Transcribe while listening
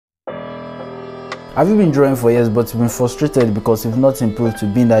Have you been drawing for years but you've been frustrated because you've not improved to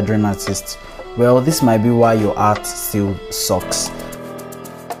being that dream artist? Well, this might be why your art still sucks.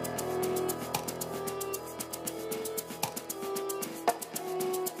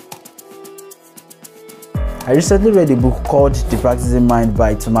 I recently read a book called The Practicing Mind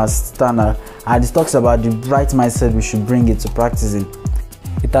by Thomas Turner, and it talks about the right mindset we should bring into practicing.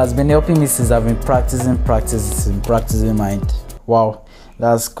 It has been helping me since I've been practicing mind. Wow,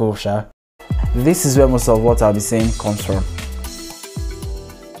 that's cool, sha. This is where most of what I'll be saying comes from.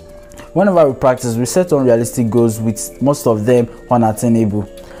 Whenever we practice, we set unrealistic goals with most of them unattainable.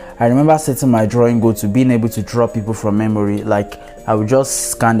 I remember setting my drawing goal to being able to draw people from memory. Like, I would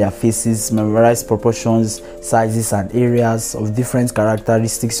just scan their faces, memorize proportions, sizes and areas of different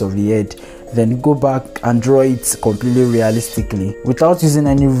characteristics of the head, then go back and draw it completely realistically without using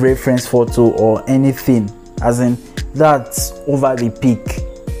any reference photo or anything, as in that's over the peak,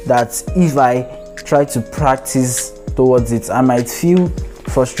 that if I try to practice towards it, I might feel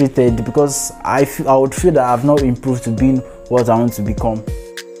frustrated because I would feel that I've not improved to being what I want to become.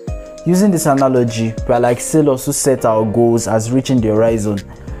 Using this analogy, we are like sailors who set our goals as reaching the horizon,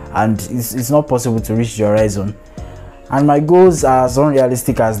 and it's not possible to reach the horizon. And my goals are as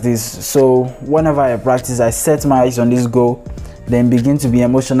unrealistic as this, so whenever I practice, I set my eyes on this goal, then begin to be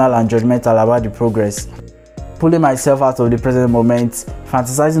emotional and judgmental about the progress, pulling myself out of the present moment,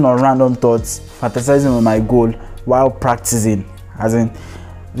 fantasizing on random thoughts, fantasizing on my goal while practicing. As in,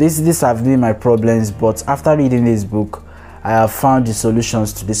 this have been my problems, but after reading this book, I have found the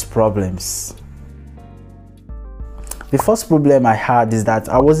solutions to these problems. The first problem I had is that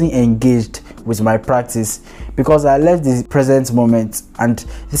I wasn't engaged with my practice because I left the present moment, and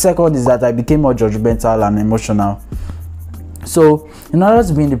the second is that I became more judgmental and emotional. So in order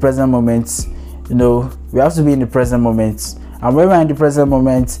to be in the present moment, we have to be in the present moment, and when we're in the present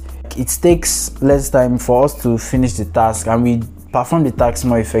moment, it takes less time for us to finish the task and we perform the task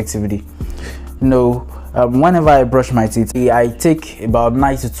more effectively. Whenever I brush my teeth, I take about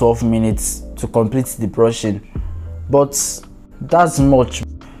 9 to 12 minutes to complete the brushing, but that's much.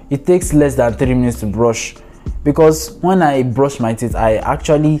 It takes less than 3 minutes to brush, because when I brush my teeth, I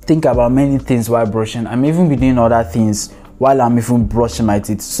actually think about many things while brushing. I'm even doing other things while I'm even brushing my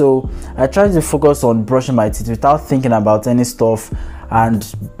teeth. So I try to focus on brushing my teeth without thinking about any stuff and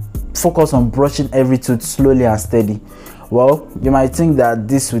focus on brushing every tooth slowly and steady. Well, you might think that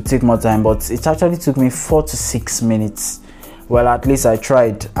this will take more time, but it actually took me 4 to 6 minutes. Well, at least I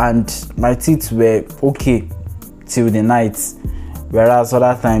tried, and my teeth were okay till the night, whereas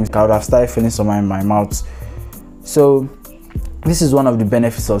other times I would have started feeling some in my mouth. So this is one of the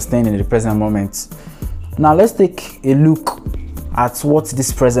benefits of staying in the present moment. Now let's take a look at what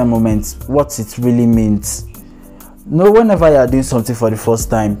this present moment, what it really means. Whenever you are doing something for the first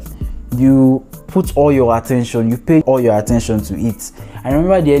time, you put all your attention, you pay all your attention to it. I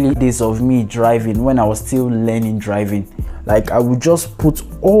remember the early days of me driving when I was still learning driving. Like, I would just put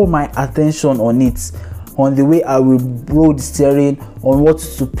all my attention on it, on the way I will roll the steering, on what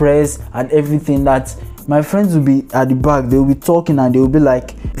to press and everything. That my friends will be at the back, they will be talking and they will be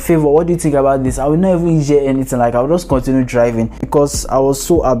like, "Pheivez, what do you think about this?" I will not even hear anything. Like, I will just continue driving because I was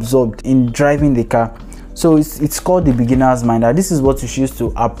so absorbed in driving the car. So it's called the beginner's mind. And this is what you should use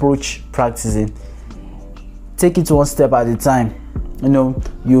to approach practicing. Take it one step at a time.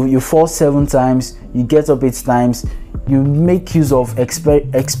 You fall 7 times, you get up 8 times, you make use of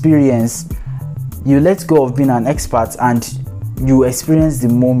experience, you let go of being an expert, and you experience the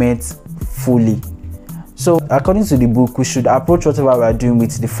moment fully. So according to the book, we should approach whatever we are doing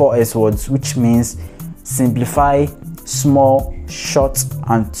with the 4 S words, which means simplify, small, short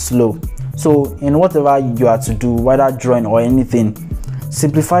and slow. So in whatever you are to do, whether drawing or anything,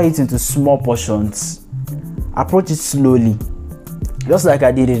 simplify it into small portions. Approach it slowly. Just like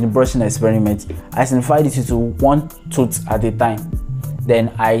I did in the brushing experiment, I simplified it into 1 tooth at a time.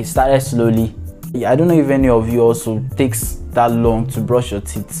 Then I started slowly. I don't know if any of you also takes that long to brush your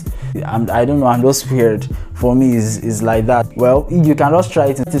teeth. I don't know, I'm just weird. For me, is like that. Well, you can just try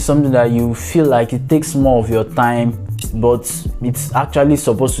it into something that you feel like it takes more of your time, but it's actually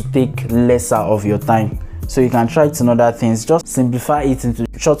supposed to take lesser of your time. So you can try it in other things. Just simplify it into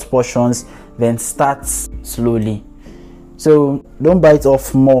short portions, then start slowly. So don't bite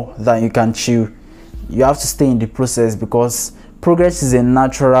off more than you can chew. You have to stay in the process, because progress is a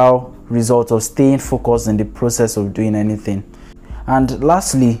natural result of staying focused in the process of doing anything. And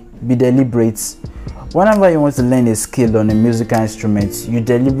lastly, be deliberate. Whenever you want to learn a skill on a musical instrument, you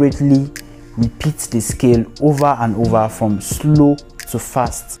deliberately repeat the scale over and over from slow to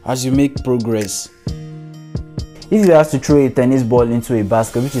fast as you make progress. If you have to throw a tennis ball into a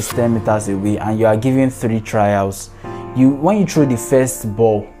basket which is 10 meters away and you are given 3 trials, when you throw the first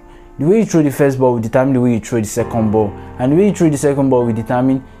ball, the way you throw the first ball will determine the way you throw the second ball, and the way you throw the second ball will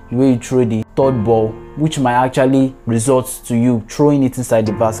determine the way you throw the third ball, which might actually result to you throwing it inside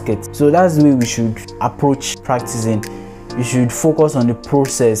the basket. So that's the way we should approach practicing. You should focus on the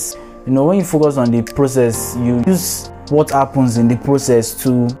process. When you focus on the process, you use what happens in the process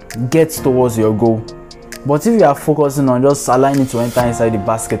to get towards your goal. But if you are focusing on just aligning to enter inside the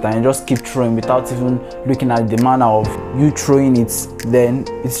basket and you just keep throwing without even looking at the manner of you throwing it, then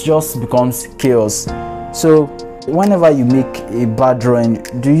it just becomes chaos. So whenever you make a bad drawing,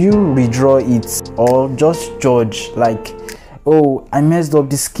 do you redraw it or just judge like, oh, I messed up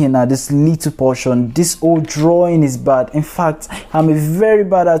this skin at this little portion, this whole drawing is bad, in fact I'm a very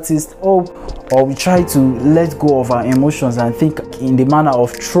bad artist? Or we try to let go of our emotions and think in the manner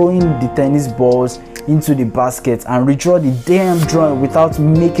of throwing the tennis balls into the basket and redraw the damn drawing without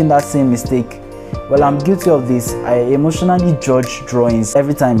making that same mistake. Well, I'm guilty of this. I emotionally judge drawings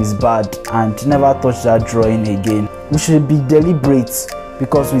every time it's bad and never touch that drawing again. We should be deliberate,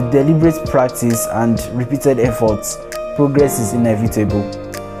 because with deliberate practice and repeated efforts, progress is inevitable.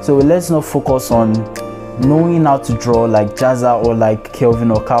 So let's not focus on knowing how to draw like Jazza or like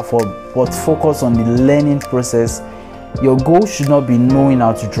Kelvin or Carford, but focus on the learning process. Your goal should not be knowing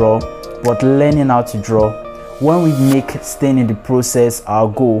how to draw, but learning how to draw. When we make staying in the process our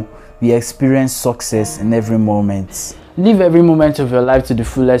goal, we experience success in every moment. Live every moment of your life to the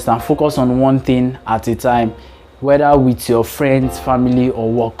fullest and focus on one thing at a time, whether with your friends, family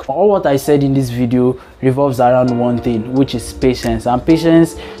or work. All what I said in this video revolves around one thing, which is patience. And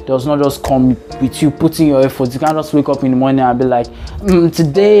patience does not just come with you putting your effort. You can't just wake up in the morning and be like,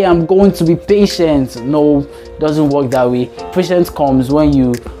 today I'm going to be patient. No, it doesn't work that way. Patience comes when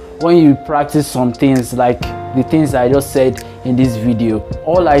you practice some things, like the things I just said in this video.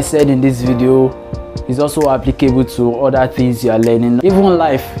 All I said in this video is also applicable to other things you are learning. Even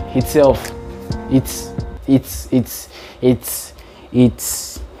life itself, if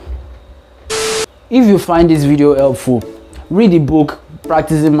you find this video helpful, read the book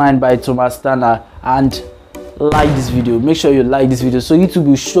Practicing Mind by Thomas Turner and like this video. Make sure you like this video so YouTube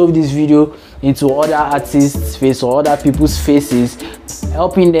will show this video into other artists' face or other people's faces,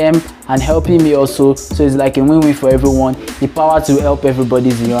 helping them and helping me also. So it's like a win-win for everyone. The power to help everybody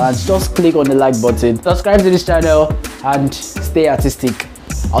is in your hands. Just click on the like button, subscribe to this channel and stay artistic.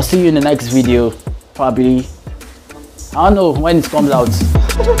 I'll see you in the next video, probably, I don't know when it comes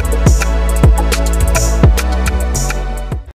out.